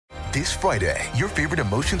This Friday, your favorite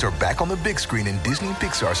emotions are back on the big screen in Disney and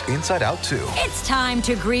Pixar's Inside Out 2. It's time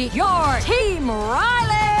to greet your Team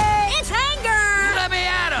Riley! It's anger! Let me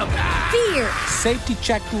at him! Fear! Safety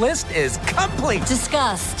checklist is complete!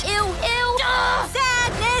 Disgust! Ew, ew!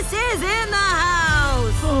 Sadness is in the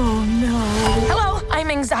house! Oh, no. Hello, I'm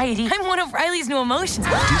anxiety. I'm one of Riley's new emotions.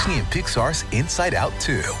 Disney and Pixar's Inside Out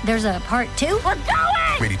 2. There's a part 2? We're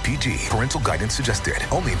going! Rated PG. Parental guidance suggested.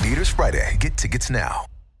 Only in theaters Friday. Get tickets now.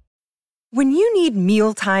 When you need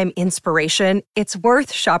mealtime inspiration, it's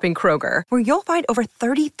worth shopping Kroger, where you'll find over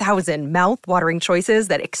 30,000 mouth-watering choices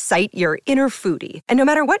that excite your inner foodie. And no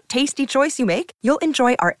matter what tasty choice you make, you'll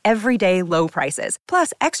enjoy our everyday low prices,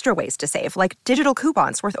 plus extra ways to save, like digital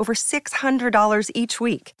coupons worth over $600 each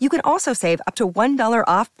week. You can also save up to $1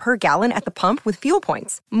 off per gallon at the pump with fuel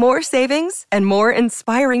points. More savings and more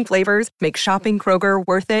inspiring flavors make shopping Kroger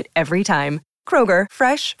worth it every time. Kroger,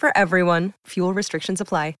 fresh for everyone. Fuel restrictions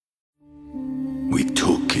apply. We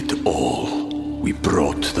took it all. We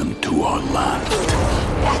brought them to our land.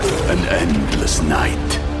 An endless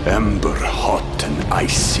night, ember hot and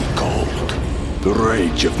icy cold. The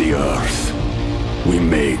rage of the earth. We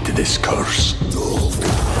made this curse.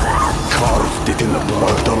 Carved it in the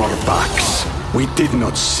blood on our backs. We did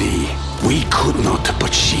not see. We could not,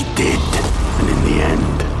 but she did. And in the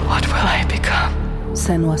end... What will I become?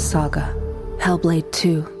 Senua's Saga. Hellblade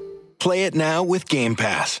 2. Play it now with Game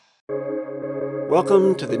Pass.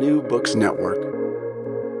 Welcome to the New Books Network.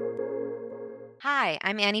 Hi,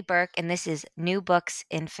 I'm Annie Burke, and this is New Books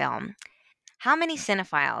in Film. How many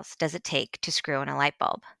cinephiles does it take to screw in a light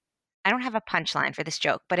bulb? I don't have a punchline for this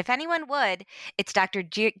joke, but if anyone would, it's Dr.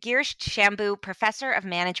 Girish Shambhu, professor of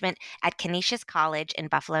management at Canisius College in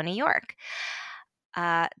Buffalo, New York.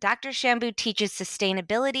 Dr. Shambhu teaches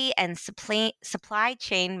sustainability and supply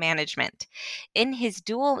chain management. In his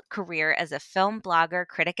dual career as a film blogger,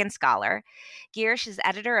 critic, and scholar, Girish is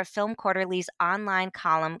editor of Film Quarterly's online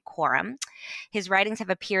column, Quorum. His writings have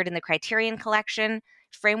appeared in the Criterion Collection,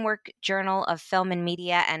 Framework Journal of Film and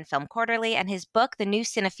Media, and Film Quarterly, and his book, The New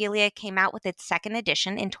Cinephilia, came out with its second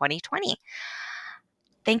edition in 2020.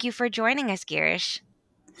 Thank you for joining us, Girish.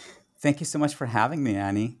 Thank you so much for having me,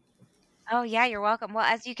 Annie. Oh, yeah, you're welcome. Well,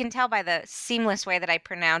 as you can tell by the seamless way that I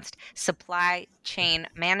pronounced supply chain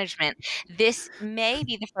management, this may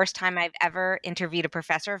be the first time I've ever interviewed a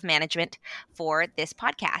professor of management for this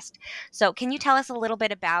podcast. So can you tell us a little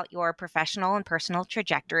bit about your professional and personal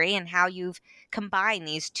trajectory and how you've combined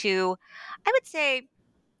these two, I would say,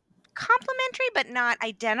 complementary but not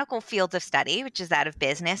identical fields of study, which is that of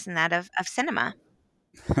business and that of cinema?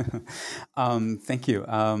 Thank you.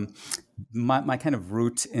 My kind of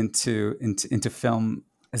route into film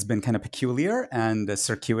has been kind of peculiar and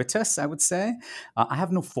circuitous, I would say. I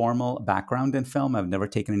have no formal background in film. I've never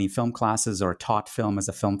taken any film classes or taught film as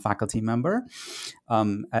a film faculty member.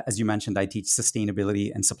 As you mentioned, I teach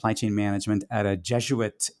sustainability and supply chain management at a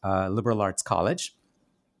Jesuit liberal arts college.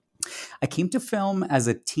 I came to film as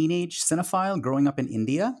a teenage cinephile growing up in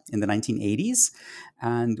India in the 1980s.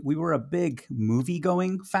 And we were a big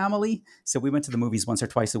movie-going family. So we went to the movies once or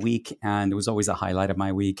twice a week, and it was always a highlight of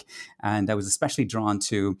my week. And I was especially drawn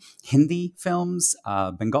to Hindi films,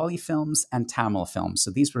 Bengali films, and Tamil films. So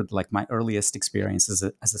these were like my earliest experiences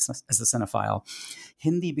as a cinephile.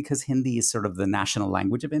 Hindi, because Hindi is sort of the national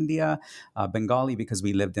language of India. Bengali, because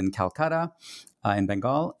we lived in Calcutta in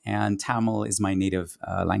Bengal. And Tamil is my native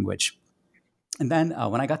language. And then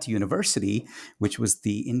when I got to university, which was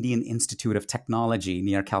the Indian Institute of Technology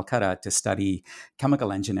near Calcutta to study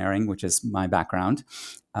chemical engineering, which is my background,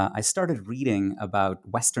 I started reading about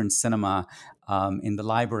Western cinema in the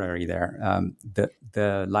library there.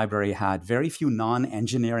 The library had very few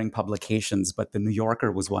non-engineering publications, but The New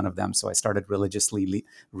Yorker was one of them. So I started religiously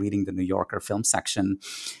reading the New Yorker film section.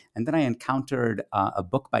 And then I encountered a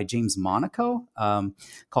book by James Monaco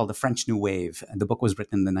called The French New Wave. And the book was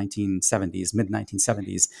written in the 1970s,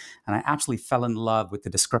 mid-1970s. And I absolutely fell in love with the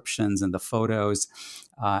descriptions and the photos.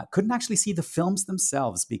 Couldn't actually see the films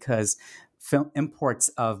themselves because imports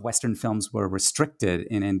of Western films were restricted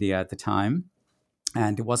in India at the time.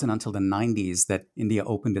 And it wasn't until the 90s that India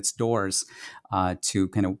opened its doors to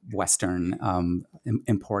kind of Western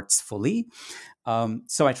imports fully.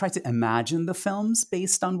 So I tried to imagine the films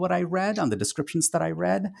based on what I read, on the descriptions that I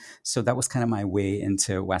read. So that was kind of my way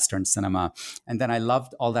into Western cinema. And then I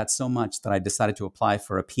loved all that so much that I decided to apply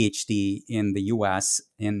for a PhD in the US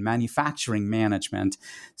in manufacturing management.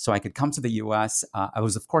 So I could come to the US. I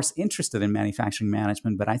was, of course, interested in manufacturing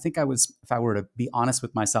management, but I think I was, if I were to be honest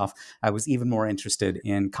with myself, I was even more interested interested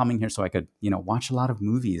in coming here so I could, watch a lot of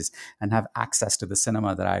movies and have access to the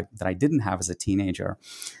cinema that I didn't have as a teenager.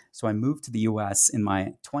 So I moved to the U.S. in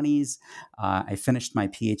my 20s. I finished my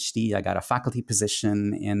PhD. I got a faculty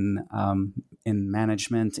position in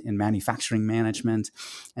management, in manufacturing management.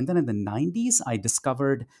 And then in the 90s, I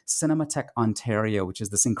discovered Cinematheque Ontario, which is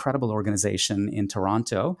this incredible organization in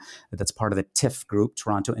Toronto that's part of the TIFF group,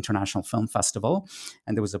 Toronto International Film Festival.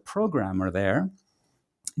 And there was a programmer there,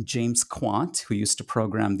 James Quant, who used to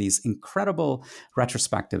program these incredible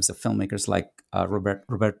retrospectives of filmmakers like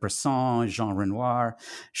Robert Bresson, Jean Renoir,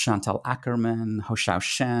 Chantal Ackerman, Hou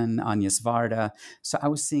Hsiao-hsien, Agnes Varda. So I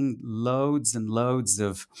was seeing loads and loads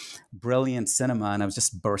of brilliant cinema, and I was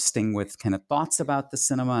just bursting with kind of thoughts about the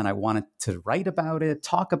cinema, and I wanted to write about it,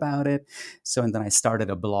 talk about it. And then I started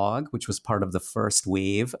a blog, which was part of the first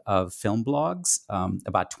wave of film blogs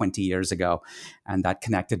about 20 years ago, and that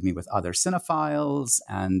connected me with other cinephiles,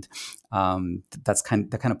 and that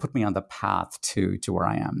kind of put me on the path to where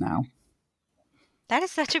I am now. That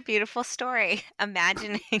is such a beautiful story,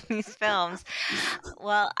 imagining these films.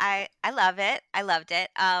 Well, I love it. I loved it.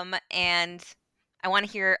 And I want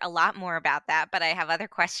to hear a lot more about that, but I have other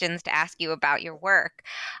questions to ask you about your work.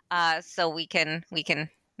 So we can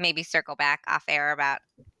maybe circle back off air about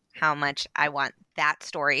how much I want that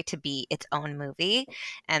story to be its own movie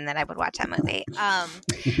and that I would watch that movie.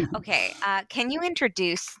 Okay. Can you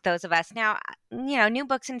introduce those of us now? New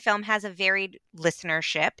Books in Film has a varied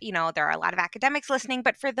listenership. There are a lot of academics listening,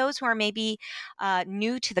 but for those who are maybe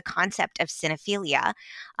new to the concept of cinephilia,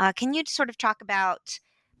 can you sort of talk about,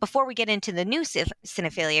 before we get into the new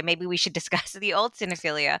cinephilia, maybe we should discuss the old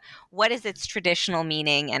cinephilia. What is its traditional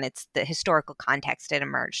meaning and the historical context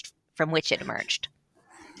from which it emerged?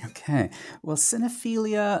 Okay. Well,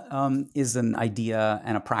 cinephilia is an idea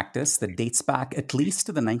and a practice that dates back at least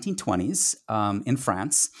to the 1920s in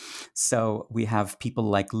France. So we have people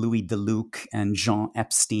like Louis Deluc and Jean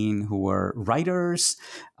Epstein, who were writers,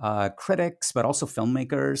 critics, but also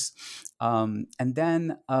filmmakers. And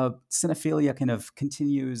then cinephilia kind of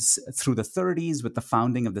continues through the 30s with the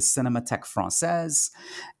founding of the Cinémathèque Française.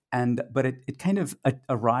 But it kind of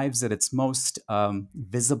arrives at its most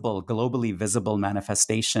globally visible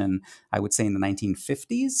manifestation, I would say, in the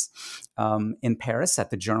 1950s in Paris at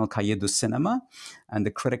the journal Cahiers du Cinéma. And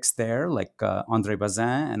the critics there, like André Bazin,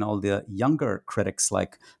 and all the younger critics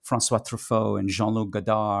like François Truffaut and Jean-Luc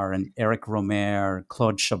Godard and Éric Rohmer,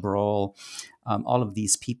 Claude Chabrol, all of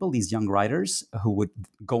these people, these young writers who would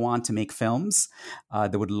go on to make films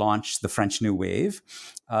that would launch the French New Wave,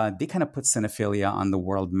 they kind of put cinephilia on the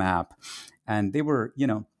world map. And they were,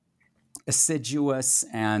 assiduous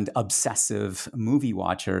and obsessive movie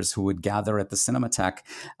watchers who would gather at the Cinematheque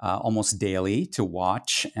almost daily to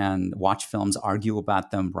watch films, argue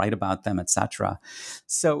about them, write about them, etc.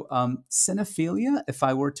 So cinephilia, if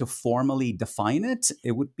I were to formally define it,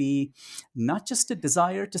 it would be not just a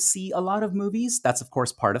desire to see a lot of movies. That's, of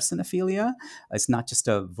course, part of cinephilia. It's not just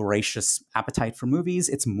a voracious appetite for movies.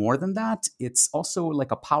 It's more than that. It's also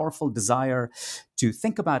like a powerful desire to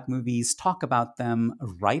think about movies, talk about them,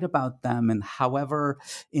 write about them in however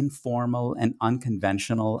informal and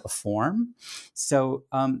unconventional a form. So,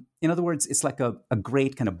 in other words, it's like a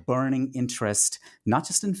great kind of burning interest, not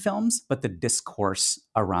just in films, but the discourse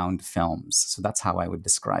around films. So that's how I would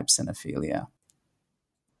describe cinephilia.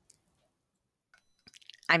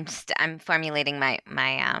 I'm formulating my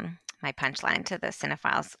punchline to the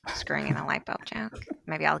cinephiles screwing in a light bulb joke.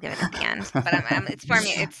 Maybe I'll give it at the end, but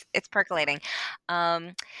it's percolating.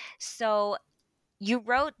 So you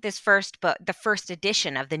wrote this first book, the first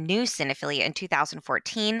edition of the new Cinephilia in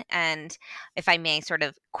 2014. And if I may sort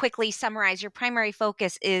of quickly summarize, your primary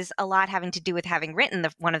focus is a lot having to do with having written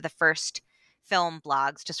one of the first film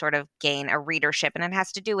blogs to sort of gain a readership. And it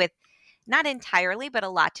has to do with, not entirely, but a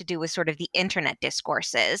lot to do with sort of the internet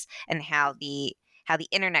discourses and how the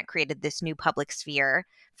internet created this new public sphere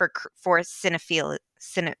for cinephiles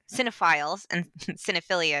and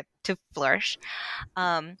cinephilia to flourish.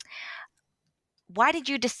 Why did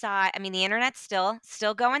you decide? I mean, the internet's still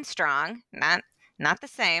going strong, not the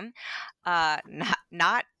same,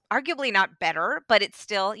 not arguably not better, but it's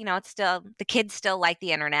still, the kids still like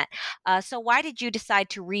the internet. So why did you decide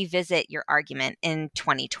to revisit your argument in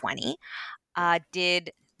 2020?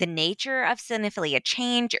 Did the nature of cinephilia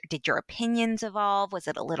change? Or did your opinions evolve? Was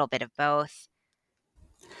it a little bit of both?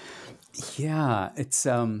 Yeah, it's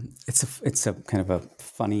a kind of a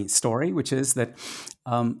funny story, which is that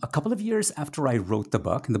a couple of years after I wrote the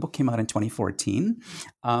book, and the book came out in 2014,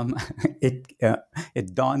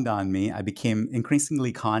 it dawned on me. I became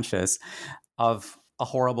increasingly conscious of a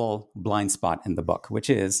horrible blind spot in the book, which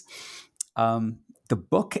is the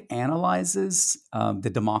book analyzes the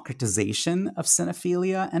democratization of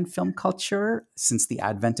cinephilia and film culture since the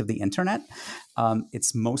advent of the internet.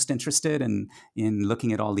 It's most interested in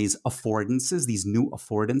looking at all these affordances, these new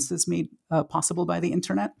affordances made possible by the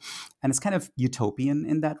internet. And it's kind of utopian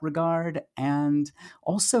in that regard. And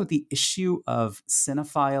also the issue of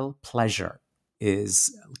cinephile pleasure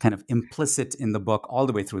is kind of implicit in the book all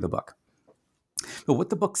the way through the book. But what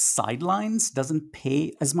the book sidelines, doesn't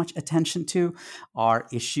pay as much attention to, are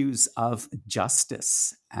issues of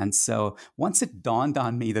justice. And so once it dawned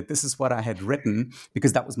on me that this is what I had written,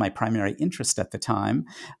 because that was my primary interest at the time,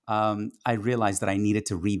 I realized that I needed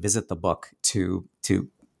to revisit the book to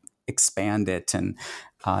expand it, and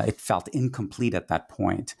it felt incomplete at that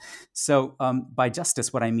point. So by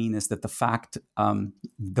justice, what I mean is that the fact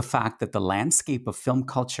that the landscape of film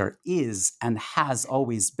culture is and has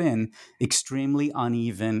always been extremely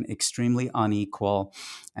uneven, extremely unequal,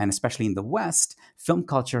 and especially in the West, film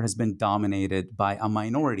culture has been dominated by a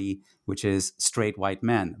minority, which is straight white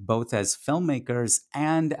men, both as filmmakers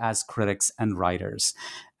and as critics and writers.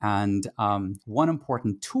 And one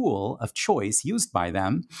important tool of choice used by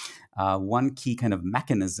them, one key kind of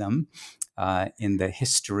mechanism in the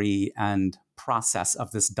history and process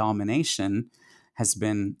of this domination has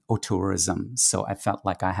been auteurism. So I felt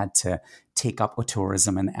like I had to take up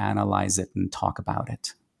auteurism and analyze it and talk about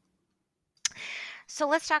it. So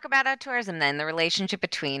let's talk about auteurism then, the relationship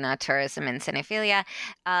between auteurism and cinephilia.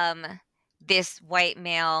 This white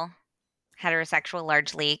male, heterosexual,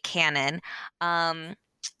 largely canon,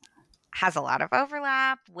 has a lot of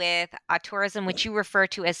overlap with auteurism, which you refer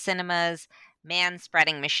to as cinema's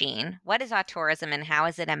man-spreading machine. What is auteurism and how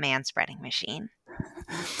is it a man-spreading machine?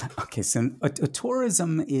 Okay, so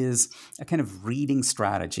auteurism is a kind of reading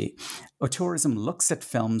strategy. Auteurism looks at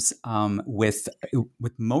films with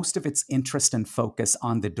most of its interest and focus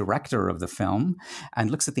on the director of the film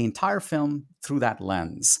and looks at the entire film through that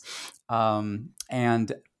lens.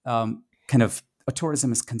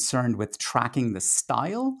 Auteurism is concerned with tracking the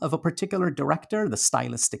style of a particular director, the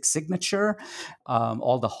stylistic signature,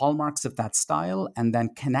 all the hallmarks of that style, and then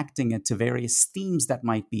connecting it to various themes that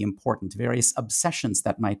might be important, various obsessions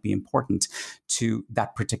that might be important to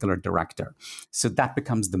that particular director. So that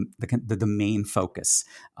becomes the main focus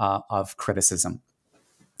of criticism.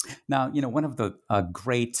 Now, one of the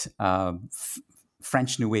great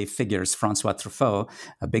French New Wave figures, François Truffaut,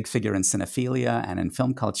 a big figure in cinephilia and in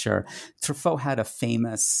film culture. Truffaut had a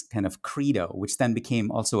famous kind of credo, which then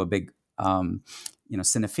became also a big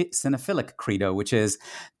cinephilic credo, which is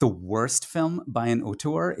the worst film by an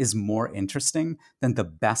auteur is more interesting than the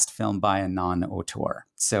best film by a non-auteur.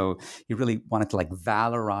 So he really wanted to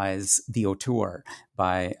valorize the auteur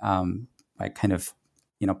by kind of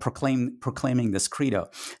proclaiming this credo.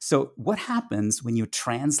 So what happens when you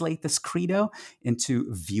translate this credo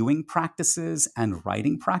into viewing practices and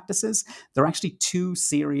writing practices? There are actually two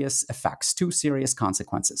serious effects, two serious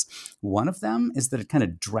consequences. One of them is that it kind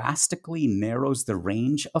of drastically narrows the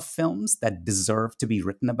range of films that deserve to be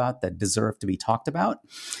written about, that deserve to be talked about,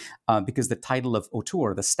 because the title of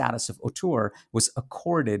auteur, the status of auteur, was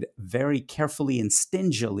accorded very carefully and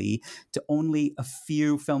stingily to only a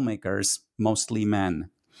few filmmakers, mostly men.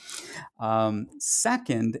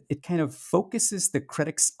 Second, it kind of focuses the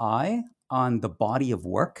critic's eye on the body of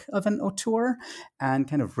work of an auteur and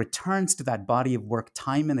kind of returns to that body of work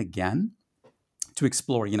time and again to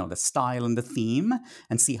explore, the style and the theme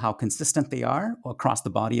and see how consistent they are across the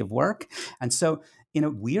body of work. And so in a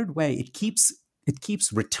weird way, it keeps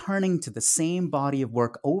returning to the same body of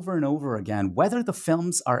work over and over again, whether the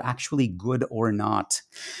films are actually good or not.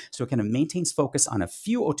 So it kind of maintains focus on a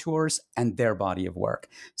few auteurs and their body of work.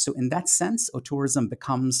 So in that sense, auteurism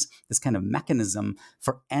becomes this kind of mechanism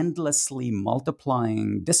for endlessly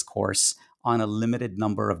multiplying discourse on a limited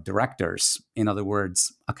number of directors. In other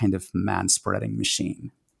words, a kind of man-spreading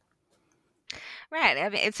machine. Right. I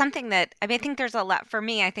mean, it's something that, I think there's a lot, for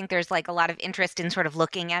me, I think there's a lot of interest in sort of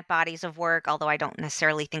looking at bodies of work, although I don't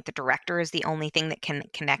necessarily think the director is the only thing that can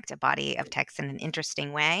connect a body of text in an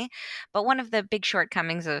interesting way. But one of the big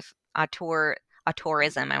shortcomings of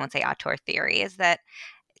auteurism, I won't say auteur theory, is that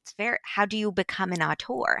how do you become an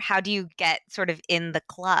auteur? How do you get sort of in the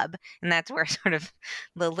club? And that's where sort of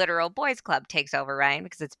the literal boys club takes over, right?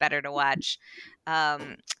 Because it's better to watch,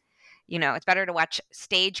 it's better to watch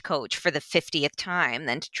Stagecoach for the 50th time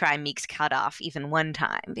than to try Meek's Cutoff even one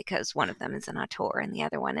time, because one of them is an auteur and the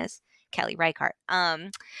other one is Kelly Reichardt.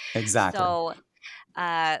 Exactly. So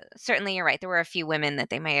certainly you're right. There were a few women that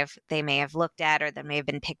they may have looked at or that may have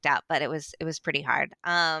been picked up, but it was pretty hard.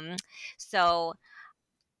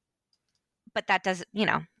 But that doesn't,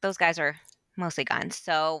 those guys are Mostly guns.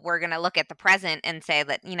 So we're going to look at the present and say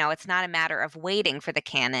that, it's not a matter of waiting for the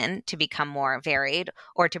canon to become more varied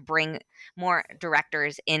or to bring more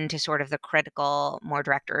directors into sort of the critical, more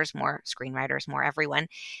directors, more screenwriters, more everyone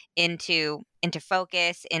into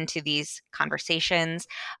focus, into these conversations.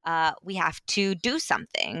 We have to do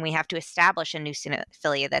something. We have to establish a new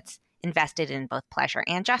cinephilia that's invested in both pleasure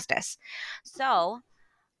and justice.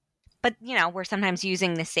 But, we're sometimes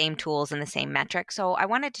using the same tools and the same metrics. So I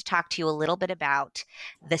wanted to talk to you a little bit about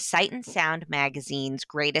the Sight and Sound magazine's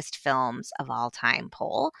greatest films of all time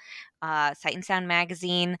poll. Sight and Sound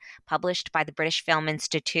magazine, published by the British Film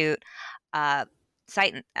Institute.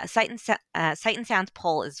 Sight and Sound's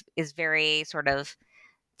poll is very sort of,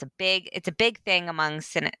 it's a big thing among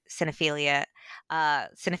cinephiliac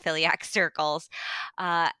circles.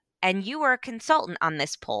 And you were a consultant on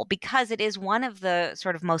this poll because it is one of the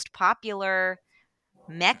sort of most popular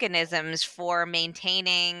mechanisms for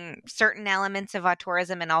maintaining certain elements of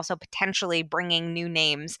auteurism and also potentially bringing new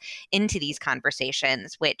names into these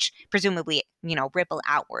conversations, which presumably, ripple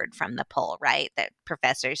outward from the poll, right? That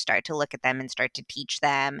professors start to look at them and start to teach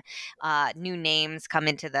them. New names come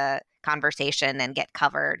into the conversation and get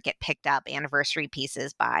covered, get picked up, anniversary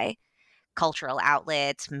pieces by cultural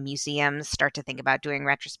outlets, museums start to think about doing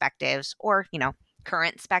retrospectives or,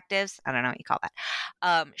 current spectives. I don't know what you call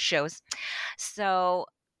that, shows. So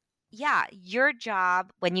yeah, your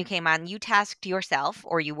job when you came on, you tasked yourself,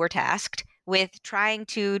 or you were tasked with trying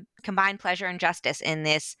to combine pleasure and justice in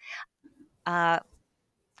this kind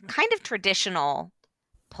of traditional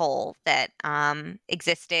poll that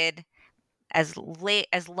existed as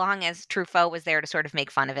long as Truffaut was there to sort of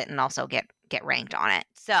make fun of it and also get ranked on it.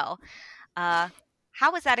 So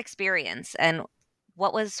how was that experience, and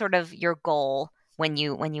what was sort of your goal when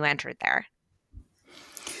you entered there?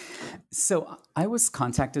 So I was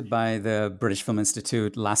contacted by the British Film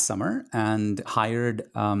Institute last summer and hired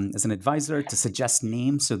as an advisor to suggest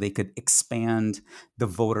names so they could expand the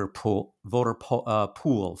voter pool for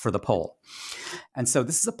the poll. And so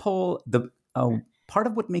this is a poll. Part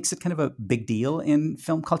of what makes it kind of a big deal in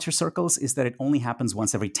film culture circles is that it only happens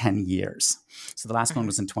once every 10 years. So the last one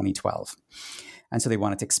was in 2012. And so they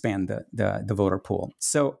wanted to expand the voter pool.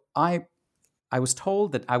 So I was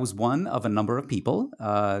told that I was one of a number of people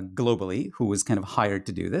globally who was kind of hired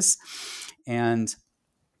to do this. And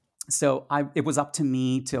so it was up to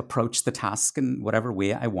me to approach the task in whatever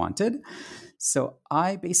way I wanted. So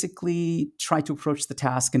I basically tried to approach the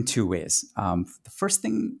task in two ways. The first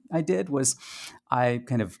thing I did was I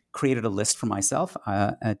kind of created a list for myself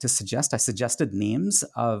to suggest. I suggested names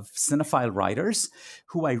of cinephile writers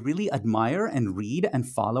who I really admire and read and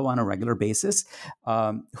follow on a regular basis,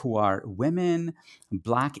 who are women,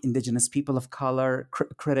 Black, Indigenous people of color,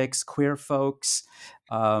 critics, queer folks,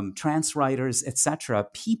 trans writers, etc.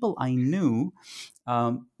 People I knew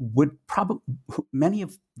would probably, many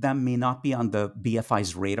of them may not be on the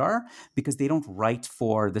BFI's radar because they don't write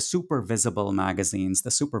for the super visible magazines, the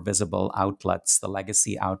super visible outlets, the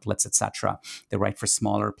legacy outlets, etc. They write for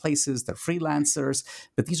smaller places, they're freelancers,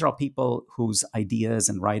 but these are all people whose ideas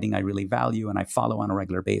and writing I really value and I follow on a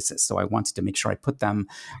regular basis. So I wanted to make sure I put them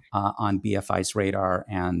on BFI's radar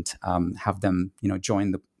and have them,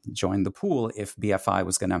 join the pool if BFI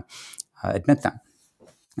was going to admit them.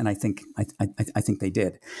 And I think they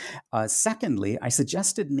did. Secondly, I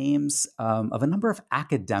suggested names of a number of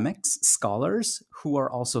academics, scholars who are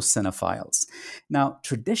also cinephiles. Now,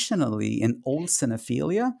 traditionally in old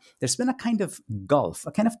cinephilia, there's been a kind of gulf,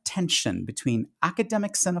 a kind of tension between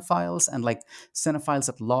academic cinephiles and like cinephiles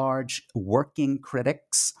at large, working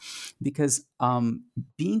critics, because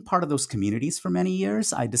being part of those communities for many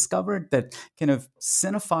years, I discovered that kind of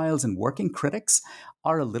cinephiles and working critics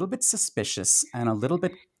are a little bit suspicious and a little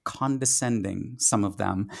bit condescending, some of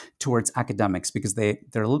them, towards academics because they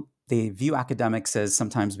view academics as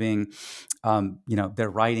sometimes being, their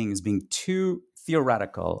writing as being too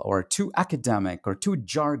theoretical or too academic or too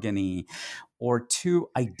jargony or too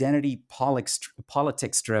identity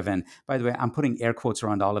politics driven. By the way, I'm putting air quotes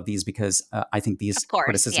around all of these because I think these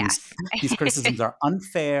criticisms are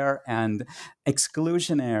unfair and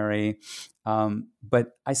exclusionary.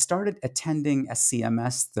 But I started attending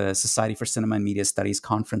SCMS, the Society for Cinema and Media Studies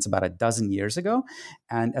conference, about a dozen years ago.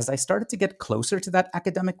 And as I started to get closer to that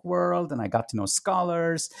academic world and I got to know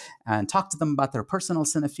scholars and talk to them about their personal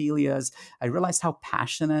cinephilias, I realized how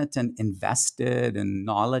passionate and invested and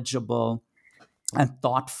knowledgeable and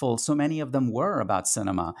thoughtful so many of them were about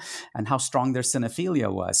cinema and how strong their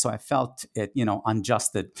cinephilia was. So I felt it,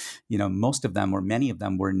 unjust that, most of them or many of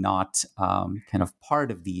them were not kind of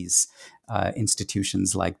part of these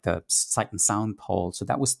institutions like the Sight and Sound poll. So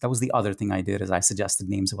that was the other thing I did, is I suggested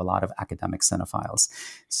names of a lot of academic cinephiles.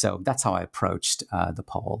 So that's how I approached the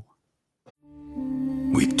poll.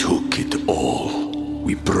 We took it all.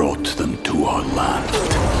 We brought them to our land.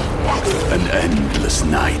 An endless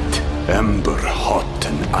night, ember hot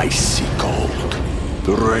and icy cold.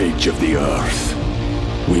 The rage of the earth.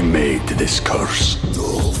 We made this curse.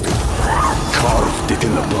 Carved it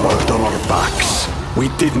in the blood on our backs. We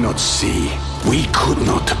did not see. We could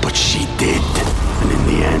not, but she did. And in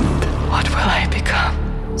the end, What will I become?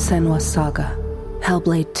 Senua's Saga.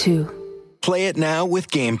 Hellblade 2. Play it now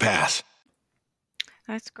with Game Pass.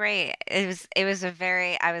 That's great. I was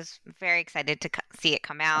very excited to see it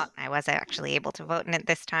come out. I was actually able to vote in it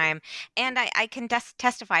this time. And I can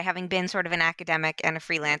testify, having been sort of an academic and a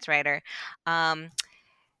freelance writer,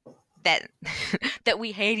 that that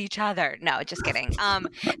we hate each other. No, just kidding.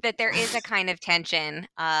 That there is a kind of tension,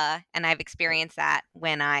 and I've experienced that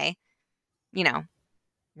when I,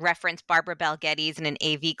 reference Barbara Bel Geddes in an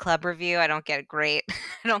AV Club review. I don't get great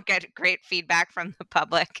feedback from the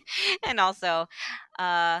public, and also,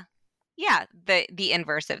 the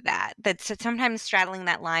inverse of that. That sometimes straddling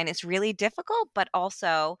that line is really difficult, but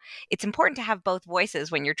also it's important to have both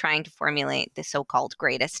voices when you're trying to formulate the so-called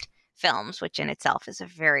greatest films, which in itself is a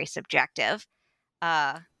very subjective,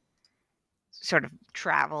 sort of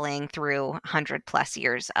traveling through 100+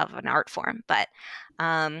 years of an art form. But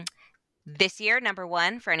this year, number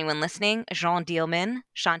one, for anyone listening, Jeanne Dielman,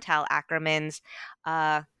 Chantal Akerman's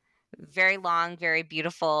very long, very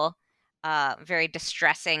beautiful, very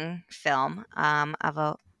distressing film of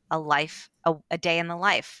a day in the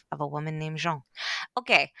life of a woman named Jeanne.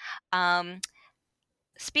 Okay.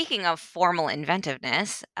 Speaking of formal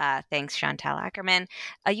inventiveness, thanks, Chantal Akerman,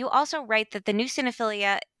 you also write that the new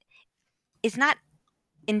cinephilia is not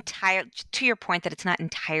to your point that it's not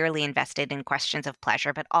entirely invested in questions of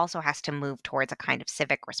pleasure, but also has to move towards a kind of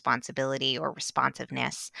civic responsibility or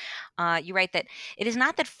responsiveness. You write that it is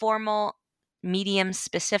not that formal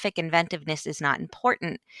medium-specific inventiveness is not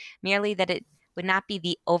important, merely that it would not be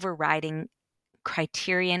the overriding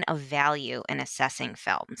criterion of value in assessing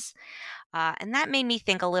films. And that made me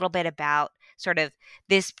think a little bit about sort of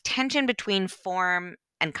this tension between form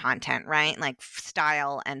and content, right? Like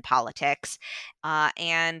style and politics.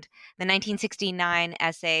 And the 1969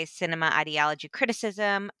 essay, Cinema Ideology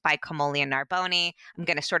Criticism by Comolli and Narboni. I'm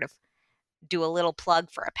going to sort of do a little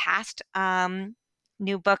plug for a past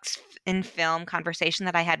New Books in Film conversation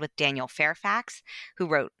that I had with Daniel Fairfax, who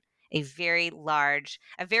wrote a very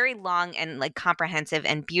long and comprehensive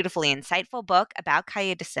and beautifully insightful book about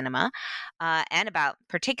Cahiers de Cinema, and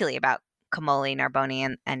particularly about Comolli,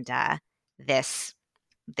 Narboni, and this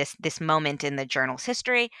moment in the journal's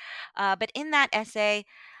history. But in that essay,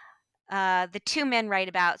 the two men write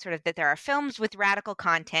about sort of that there are films with radical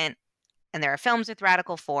content and there are films with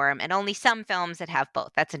radical form, and only some films that have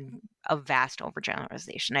both. That's a vast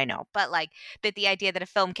overgeneralization, I know. But that the idea that a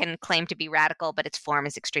film can claim to be radical, but its form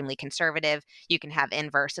is extremely conservative, you can have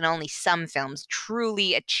inverse, and only some films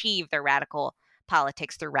truly achieve their radical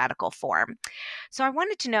politics through radical form. So I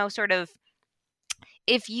wanted to know sort of,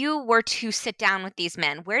 if you were to sit down with these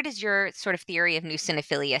men, where does your sort of theory of new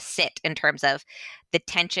cinephilia sit in terms of the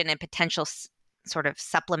tension and potential sort of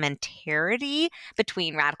supplementarity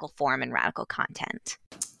between radical form and radical content?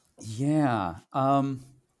 Yeah.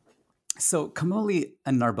 So Comolli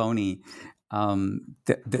and Narboni,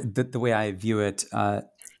 the way I view it,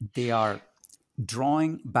 they are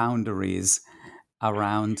drawing boundaries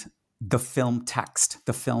around the film text,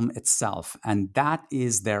 the film itself. And that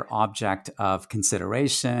is their object of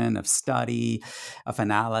consideration, of study, of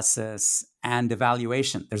analysis, and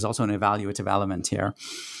evaluation. There's also an evaluative element here.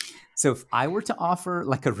 So if I were to offer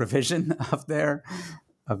a revision of their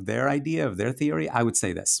idea, of their theory, I would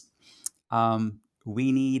say this.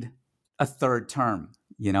 We need a third term.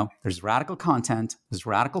 There's radical content, there's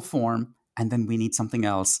radical form, and then we need something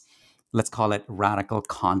else. Let's call it radical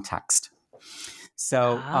context.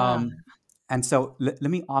 So, let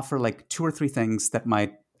me offer 2 or 3 things that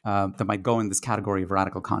might go in this category of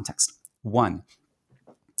radical context. 1,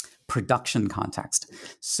 production context.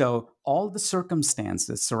 So all the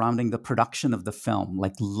circumstances surrounding the production of the film,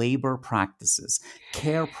 like labor practices,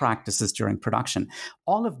 care practices during production,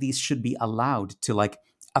 all of these should be allowed to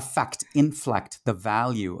inflect the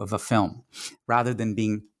value of a film rather than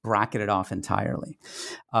being bracketed off entirely.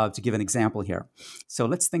 To give an example here. So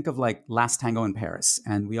let's think of Last Tango in Paris.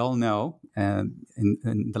 And we all know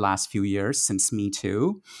in the last few years since Me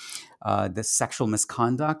Too, the sexual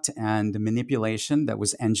misconduct and manipulation that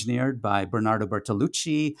was engineered by Bernardo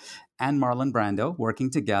Bertolucci and Marlon Brando working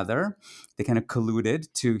together. They kind of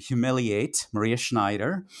colluded to humiliate Maria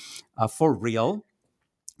Schneider for real,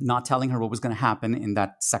 not telling her what was going to happen in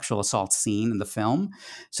that sexual assault scene in the film,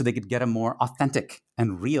 so they could get a more authentic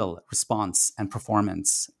and real response and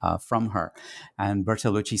performance from her. And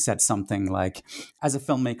Bertolucci said something like, as a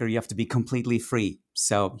filmmaker, you have to be completely free.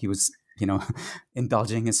 So he was,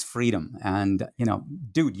 indulging his freedom. And,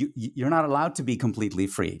 dude, you're not allowed to be completely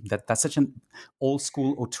free. That's such an old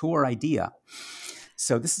school auteur idea.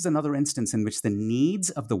 So this is another instance in which the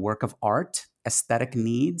needs of the work of art, aesthetic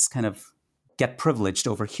needs, kind of get privileged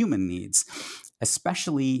over human needs,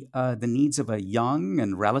 especially the needs of a young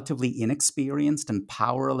and relatively inexperienced and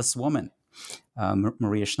powerless woman,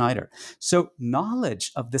 Maria Schneider. So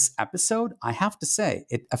knowledge of this episode, I have to say,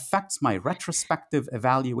 it affects my retrospective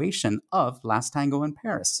evaluation of Last Tango in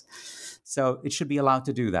Paris. So it should be allowed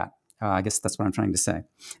to do that. I guess that's what I'm trying to say.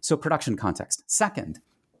 So production context. Second,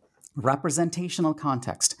 representational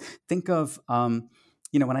context. Think of, when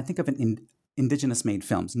I think of an Indigenous-made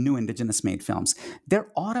films, new Indigenous-made films,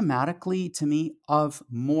 they're automatically, to me, of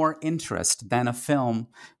more interest than a film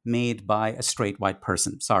made by a straight white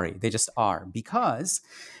person. Sorry, they just are. Because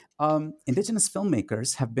Indigenous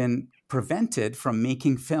filmmakers have been prevented from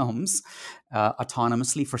making films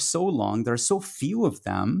autonomously for so long. There are so few of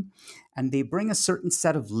them, and they bring a certain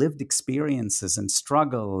set of lived experiences and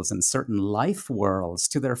struggles and certain life worlds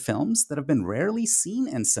to their films that have been rarely seen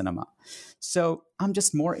in cinema. So I'm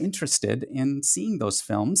just more interested in seeing those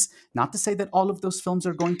films. Not to say that all of those films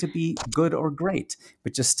are going to be good or great,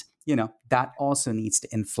 but just, that also needs to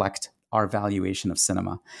inflect our valuation of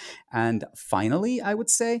cinema. And finally, I would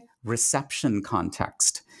say reception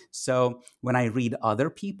context. So when I read other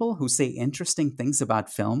people who say interesting things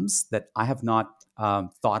about films that I have not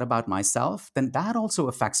thought about myself, then that also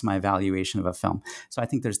affects my evaluation of a film. So I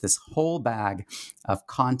think there's this whole bag of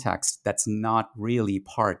context that's not really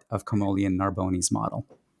part of Comolli and Narboni's model.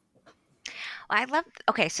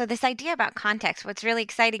 So this idea about context, what's really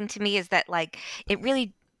exciting to me is that it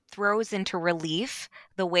really throws into relief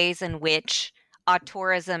the ways in which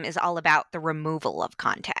auteurism is all about the removal of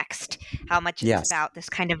context, how much it's about this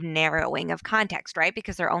kind of narrowing of context, right?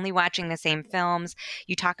 Because they're only watching the same films.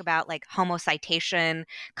 You talk about homocitation,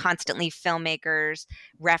 constantly filmmakers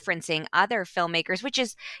referencing other filmmakers, which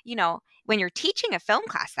is, when you're teaching a film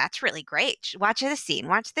class, that's really great. Watch this scene,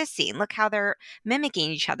 look how they're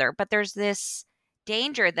mimicking each other. But there's this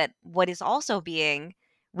danger that what is also being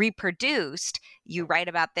reproduced, you write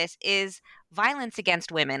about this, is violence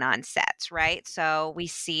against women on sets, right? So we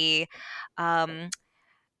see, I'm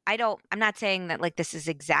not saying that this is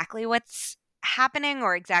exactly what's happening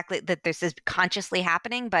or exactly that this is consciously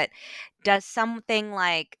happening, but does something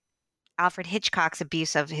like Alfred Hitchcock's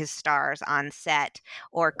abuse of his stars on set,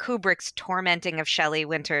 or Kubrick's tormenting of Shelley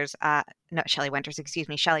Duvall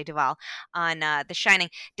on The Shining,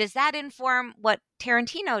 does that inform what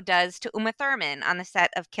Tarantino does to Uma Thurman on the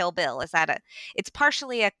set of Kill Bill? It's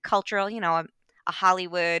partially a cultural, a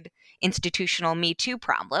Hollywood institutional Me Too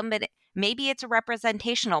problem, but maybe it's a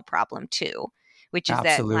representational problem too, which is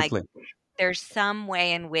Absolutely. that there's some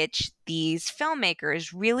way in which these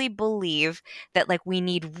filmmakers really believe that we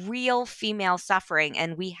need real female suffering,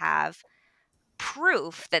 and we have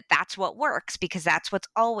proof that that's what works because that's what's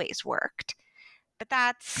always worked. But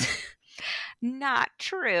that's not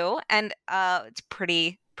true, and it's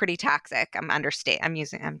pretty toxic. I'm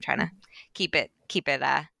trying to keep it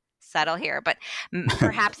subtle here, but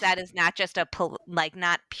perhaps that is not just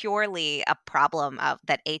not purely a problem of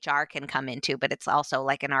that HR can come into, but it's also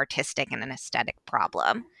an artistic and an aesthetic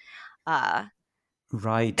problem.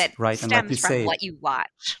 Right. That and stems from what you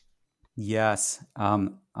watch. Yes, I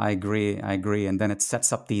agree. And then it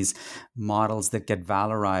sets up these models that get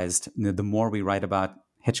valorized. The more we write about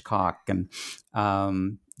Hitchcock and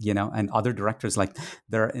and other directors,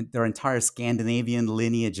 there are entire Scandinavian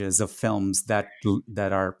lineages of films that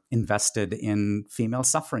are invested in female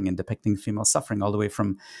suffering and depicting female suffering, all the way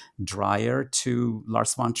from Dreyer to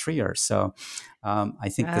Lars von Trier. So I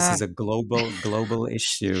think this is a global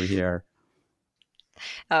issue here.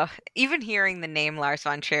 Oh, even hearing the name Lars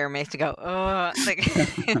von Trier makes me go, oh,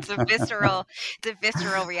 it's a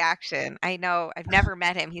visceral reaction. I know I've never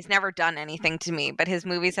met him. He's never done anything to me, but his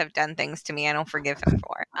movies have done things to me I don't forgive him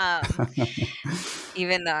for.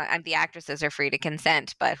 Even though the actresses are free to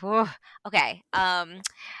consent, but okay. I'm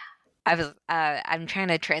trying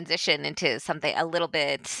to transition into something a little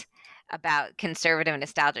bit about conservative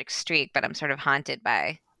nostalgic streak, but I'm sort of haunted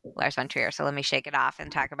by Lars von Trier. So let me shake it off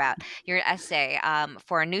and talk about your essay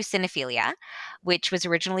for New Cinephilia, which was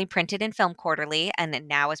originally printed in Film Quarterly and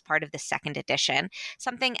now is part of the second edition.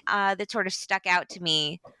 Something that sort of stuck out to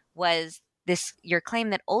me was your claim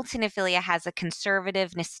that old cinephilia has a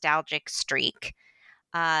conservative, nostalgic streak.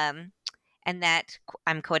 And that,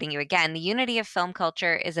 I'm quoting you again, the unity of film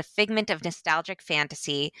culture is a figment of nostalgic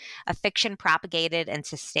fantasy, a fiction propagated and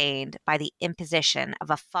sustained by the imposition of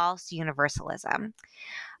a false universalism.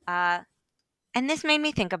 And this made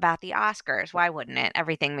me think about the Oscars. Why wouldn't it?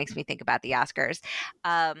 Everything makes me think about the Oscars.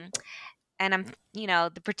 And I'm,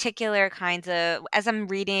 the particular kinds of, as I'm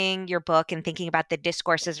reading your book and thinking about the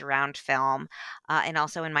discourses around film, and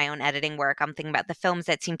also in my own editing work, I'm thinking about the films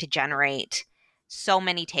that seem to generate so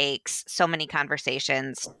many takes, so many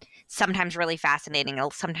conversations, sometimes really fascinating,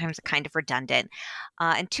 sometimes kind of redundant.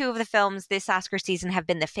 And two of the films this Oscar season have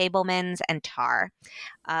been The Fabelmans and Tar.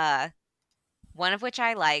 One of which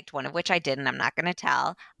I liked, one of which I didn't. I'm not going to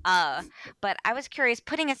tell. But I was curious,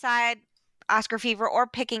 putting aside Oscar fever or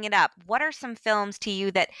picking it up, what are some films to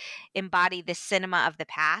you that embody the cinema of the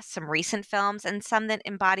past, some recent films, and some that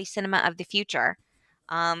embody cinema of the future?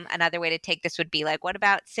 Another way to take this would be like, what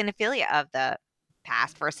about cinephilia of the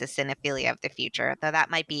past versus cinephilia of the future? Though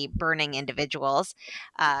that might be burning individuals.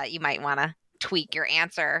 You might want to tweak your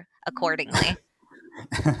answer accordingly.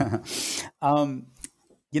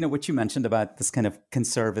 What you mentioned about this kind of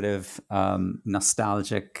conservative,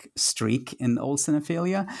 nostalgic streak in old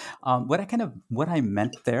cinephilia, what I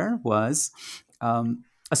meant there was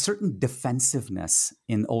a certain defensiveness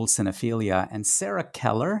in old cinephilia. And Sarah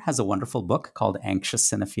Keller has a wonderful book called Anxious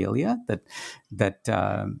Cinephilia that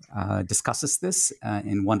discusses this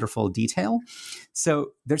in wonderful detail.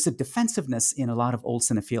 So there's a defensiveness in a lot of old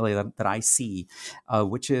cinephilia that I see,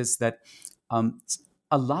 which is that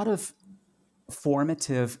a lot of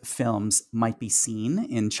formative films might be seen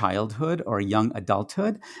in childhood or young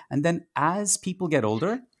adulthood. And then as people get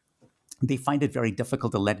older, they find it very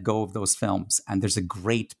difficult to let go of those films. And there's a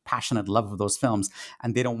great passionate love of those films.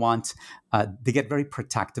 And they don't want, they get very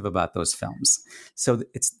protective about those films. So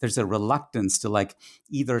there's a reluctance to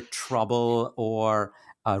either trouble or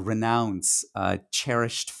renounce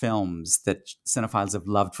cherished films that cinephiles have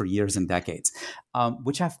loved for years and decades,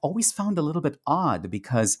 which I've always found a little bit odd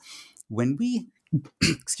because when we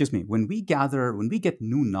get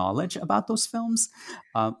new knowledge about those films,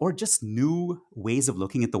 or just new ways of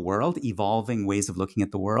looking at the world, evolving ways of looking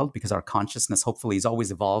at the world, because our consciousness hopefully is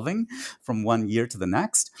always evolving from one year to the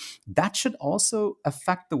next, that should also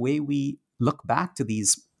affect the way we look back to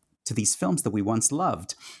these films that we once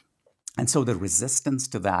loved. And so the resistance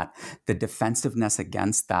to that, the defensiveness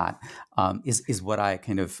against that, is what I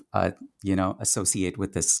kind of associate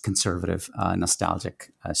with this conservative,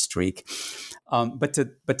 nostalgic streak. But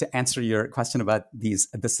to answer your question about the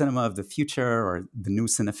cinema of the future or the new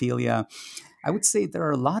cinephilia, I would say there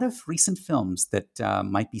are a lot of recent films that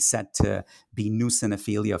might be said to be new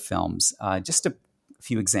cinephilia films. Just a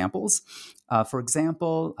few examples. For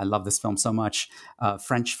example, I love this film so much.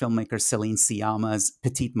 French filmmaker Céline Sciamma's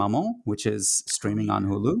Petite Maman, which is streaming on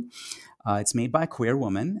Hulu. It's made by a queer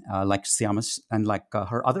woman, like Sciamma and like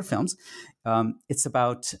her other films.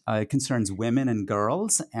 It concerns women and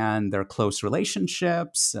girls and their close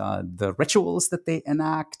relationships, the rituals that they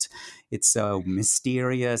enact. It's a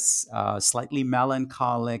mysterious, slightly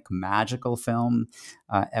melancholic, magical film.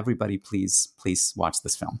 Everybody, please watch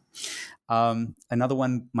this film. Another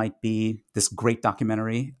one might be this great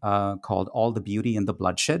documentary called All the Beauty and the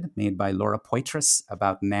Bloodshed, made by Laura Poitras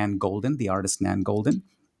about Nan Goldin, the artist Nan Goldin.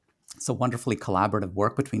 It's a wonderfully collaborative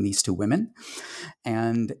work between these two women.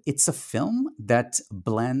 And it's a film that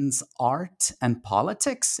blends art and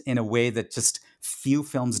politics in a way that just few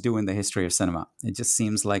films do in the history of cinema. It just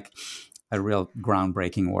seems like a real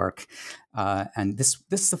groundbreaking work. And this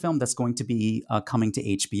is a film that's going to be coming to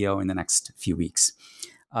HBO in the next few weeks.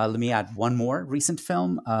 Let me add one more recent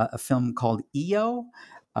film, a film called EO,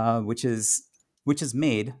 which is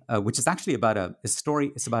actually about a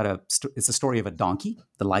story. It's a story of a donkey,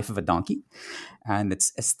 the life of a donkey, and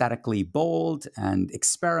it's aesthetically bold and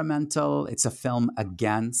experimental. It's a film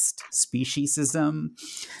against speciesism,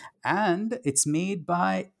 and it's made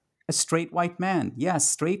by a straight white man. Yes,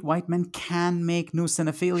 straight white men can make new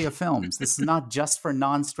cinephilia films. This is not just for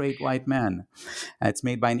non-straight white men. It's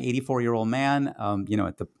made by an 84-year-old man,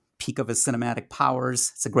 at the peak of his cinematic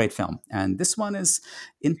powers. It's a great film. And this one is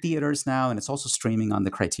in theaters now, and it's also streaming on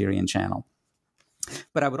the Criterion Channel.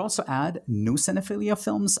 But I would also add new cinephilia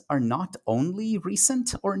films are not only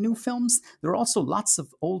recent or new films. There are also lots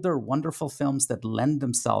of older, wonderful films that lend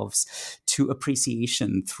themselves to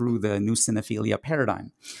appreciation through the new cinephilia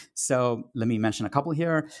paradigm. So let me mention a couple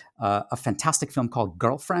here. A fantastic film called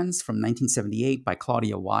Girlfriends from 1978 by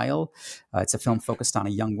Claudia Weil. It's a film focused on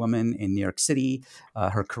a young woman in New York City,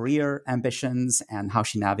 her career ambitions, and how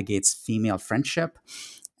she navigates female friendship.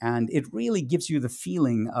 And it really gives you the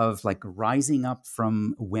feeling of like rising up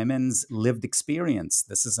from women's lived experience.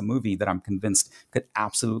 This is a movie that I'm convinced could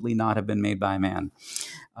absolutely not have been made by a man.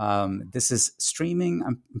 This is streaming.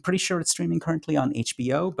 I'm pretty sure it's streaming currently on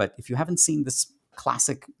HBO. But if you haven't seen this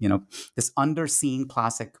classic, this underseen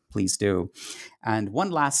classic, please do. And one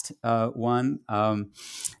last one.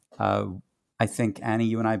 I think, Annie,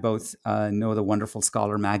 you and I both know the wonderful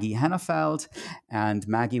scholar Maggie Hennefeld. And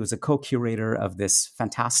Maggie was a co-curator of this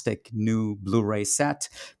fantastic new Blu-ray set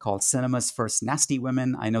called Cinema's First Nasty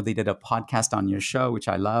Women. I know they did a podcast on your show, which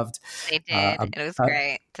I loved. They did. It was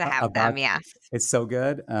great to have them, yes. It's so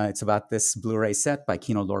good. It's about this Blu-ray set by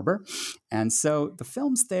Kino Lorber. And so the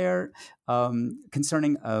films there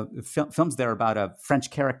concerning films there about a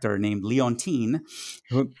French character named Leontine,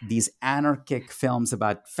 these anarchic films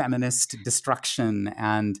about feminist destruction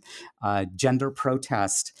and gender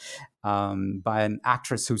protest by an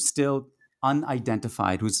actress who's still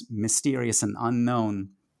unidentified, who's mysterious and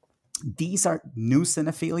unknown. These are new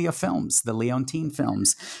cinephilia films, the Leontine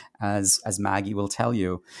films, as Maggie will tell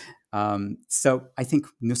you. So I think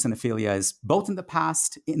new cinephilia is both in the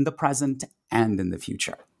past, in the present, and in the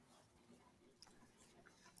future.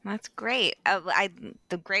 That's great.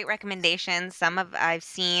 The great recommendations. Some of I've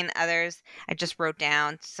seen, others I just wrote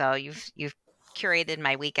down. So you've curated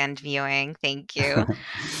my weekend viewing. Thank you.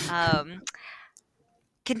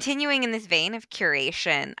 Continuing in this vein of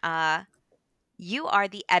curation, you are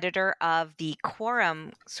the editor of the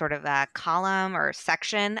Quorum sort of a column or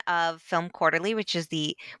section of Film Quarterly, which is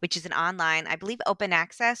an online, I believe, open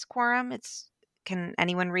access Quorum. Can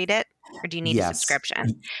anyone read it, or do you need a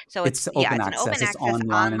subscription? So it's an open access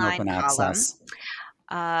online column. Access.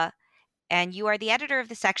 And you are the editor of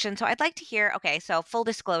the section. So I'd like to hear. Okay, so full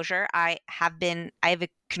disclosure, I have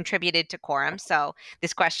contributed to Quorum. So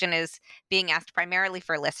this question is being asked primarily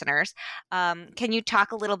for listeners. Can you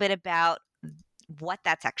talk a little bit about what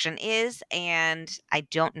that section is? And I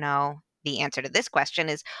don't know the answer to this question.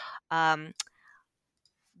 Is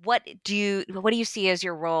what do you see as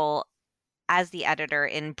your role as the editor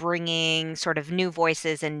in bringing sort of new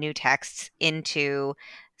voices and new texts into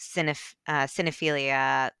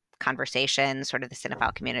cinephilia conversation, sort of the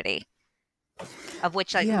cinephile community, of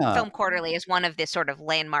which Film Quarterly is one of the sort of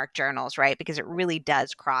landmark journals, right? Because it really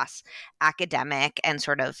does cross academic and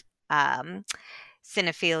sort of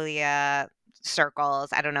cinephilia circles.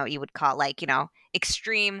 I don't know what you would call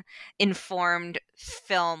extreme informed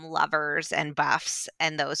film lovers and buffs,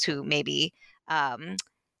 and those who maybe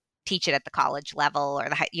teach it at the college level or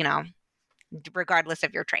regardless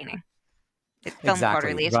of your training. Film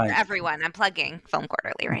Quarterly is for everyone. I'm plugging Film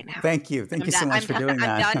Quarterly right now. Thank you so much for doing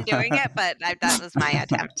that. I'm done doing it, but that was my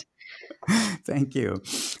attempt. Thank you.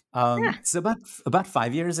 So about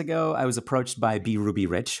 5 years ago, I was approached by B. Ruby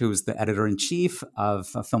Rich, who's the editor-in-chief of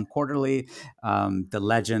Film Quarterly, the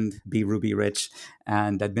legend B. Ruby Rich.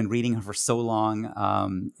 And I'd been reading her for so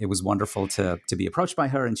long. It was wonderful to be approached by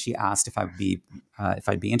her, and she asked if I'd be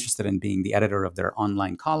interested in being the editor of their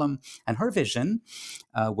online column. And her vision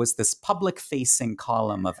was this public-facing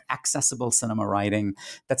column of accessible cinema writing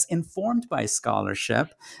that's informed by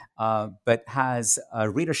scholarship, but has a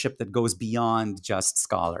readership that goes beyond just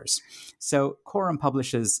scholars. So Quorum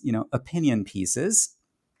publishes, opinion pieces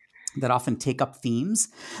that often take up themes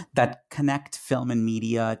that connect film and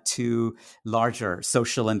media to larger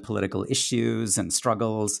social and political issues and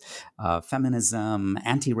struggles, feminism,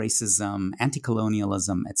 anti-racism,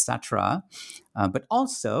 anti-colonialism, etc., but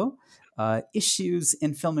also issues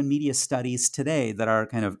in film and media studies today that are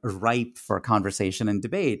kind of ripe for conversation and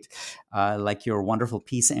debate, like your wonderful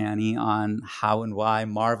piece, Annie, on how and why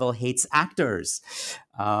Marvel hates actors.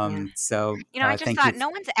 So, I just thought no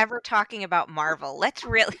one's ever talking about Marvel. Let's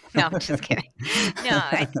really, no, I'm just kidding. No,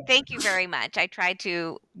 thank you very much. I tried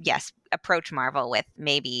to, approach Marvel with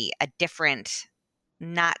maybe a different,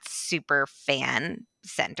 not super fan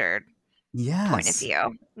centered point of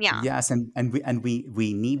view. Yeah. Yes, and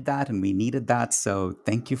we need that, and we needed that. So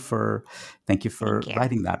thank you for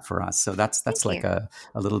writing that for us. So that's like a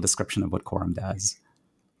little description of what Quorum does.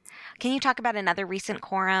 Can you talk about another recent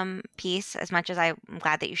Quorum piece? As much as I'm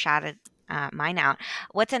glad that you shouted mine out,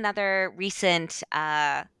 what's another recent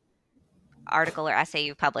article or essay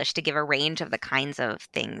you've published to give a range of the kinds of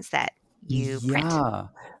things that you print? Yeah.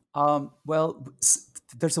 Well,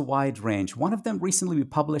 there's a wide range. One of them recently we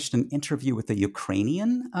published an interview with a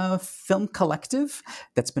Ukrainian film collective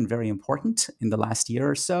that's been very important in the last year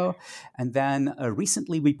or so. And then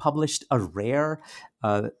recently we published a rare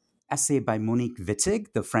essay by Monique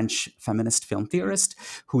Wittig, the French feminist film theorist,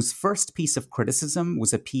 whose first piece of criticism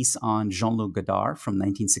was a piece on Jean-Luc Godard from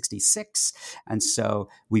 1966. And so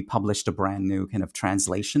we published a brand new kind of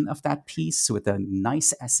translation of that piece with a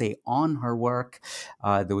nice essay on her work.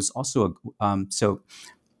 There was also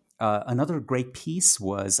another great piece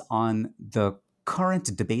was on the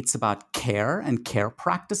current debates about care and care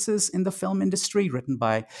practices in the film industry, written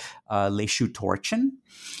by Leshu Torchin,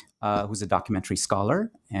 who's a documentary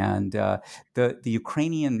scholar. And the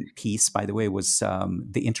Ukrainian piece, by the way, was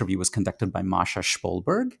the interview was conducted by Masha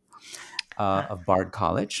Spolberg of Bard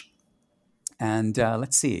College. And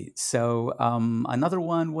let's see. So another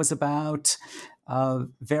one was about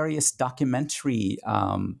various documentary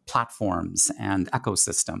platforms and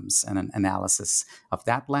ecosystems and an analysis of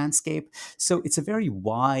that landscape. So it's a very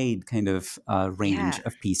wide kind of range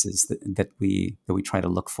of pieces that we try to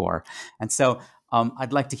look for. And so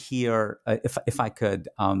I'd like to hear, if I could,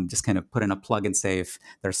 just kind of put in a plug and say, if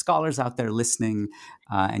there are scholars out there listening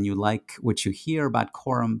and you like what you hear about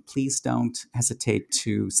Quorum, please don't hesitate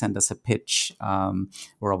to send us a pitch.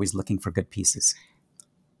 We're always looking for good pieces.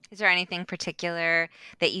 Is there anything particular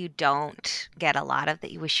that you don't get a lot of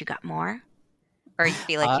that you wish you got more? Or you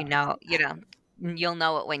feel like you'll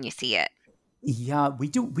know it when you see it? Yeah, we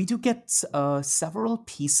do get several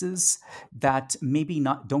pieces that maybe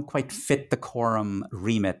don't quite fit the Quorum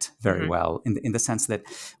remit very well, in the sense that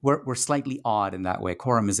we're slightly odd in that way.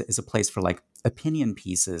 Quorum is a place for like opinion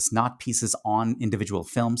pieces, not pieces on individual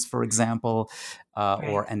films, for example,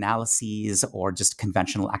 or analyses or just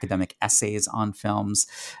conventional academic essays on films.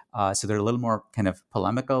 So they're a little more kind of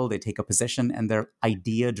polemical. They take a position and they're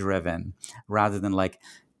idea driven rather than like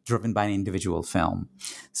driven by an individual film.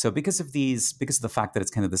 So because of the fact that it's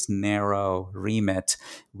kind of this narrow remit,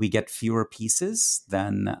 we get fewer pieces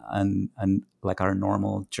than like our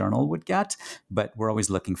normal journal would get, but we're always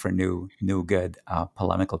looking for new good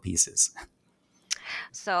polemical pieces.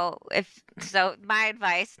 So my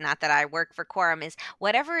advice, not that I work for Quorum, is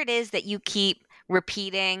whatever it is that you keep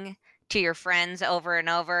repeating to your friends over and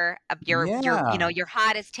over, your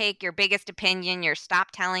hottest take, your biggest opinion, your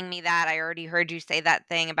stop telling me that, I already heard you say that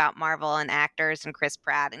thing about Marvel and actors and Chris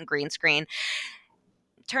Pratt and green screen.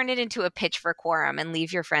 Turn it into a pitch for Quorum and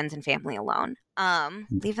leave your friends and family alone.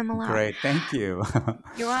 Leave them alone. Great, thank you.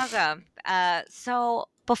 You're welcome. So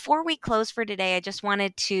before we close for today, I just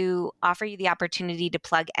wanted to offer you the opportunity to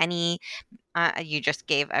plug any. You just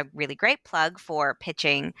gave a really great plug for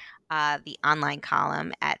pitching the online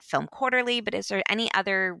column at Film Quarterly, but is there any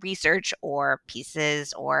other research or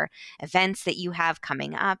pieces or events that you have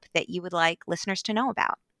coming up that you would like listeners to know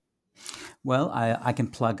about? Well, I can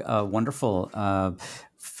plug a wonderful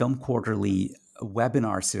Film Quarterly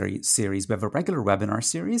webinar series. We have a regular webinar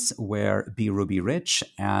series where B. Ruby Rich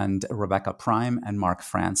and Rebecca Prime and Mark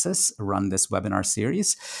Francis run this webinar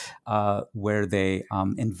series where they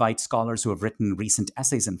invite scholars who have written recent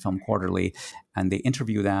essays in Film Quarterly, and they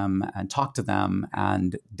interview them and talk to them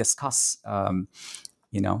and discuss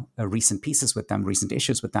recent pieces with them, recent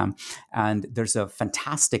issues with them. And there's a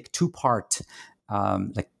fantastic two-part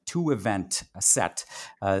two-event set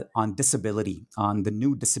on disability, on the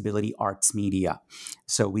new disability arts media.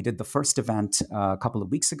 So we did the first event a couple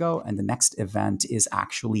of weeks ago, and the next event is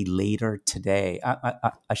actually later today.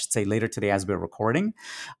 I should say later today as we're recording.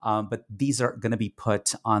 But these are going to be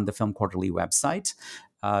put on the Film Quarterly website,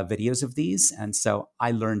 videos of these. And so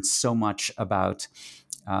I learned so much about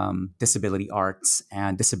disability arts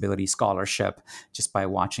and disability scholarship just by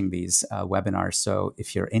watching these webinars. So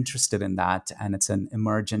if you're interested in that, and it's an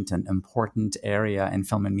emergent and important area in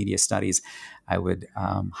film and media studies, I would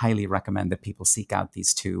highly recommend that people seek out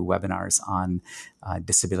these two webinars on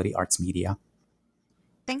disability arts media.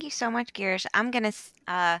 Thank you so much, Girish. I'm going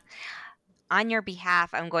to... on your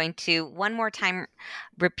behalf, I'm going to one more time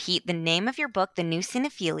repeat the name of your book, The New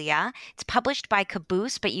Cinephilia. It's published by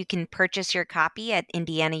Caboose, but you can purchase your copy at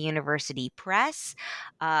Indiana University Press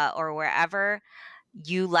or wherever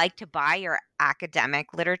you like to buy your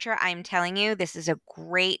academic literature. I'm telling you, this is a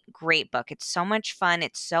great, great book. It's so much fun.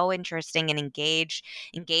 It's so interesting and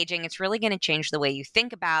engaging. It's really going to change the way you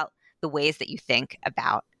think about the ways that you think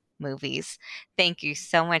about movies. Thank you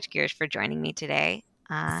so much, Girish, for joining me today.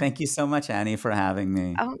 Thank you so much, Annie, for having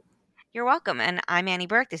me. Oh, you're welcome. And I'm Annie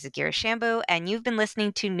Burke. This is Girish Shambu, and you've been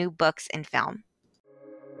listening to New Books in Film.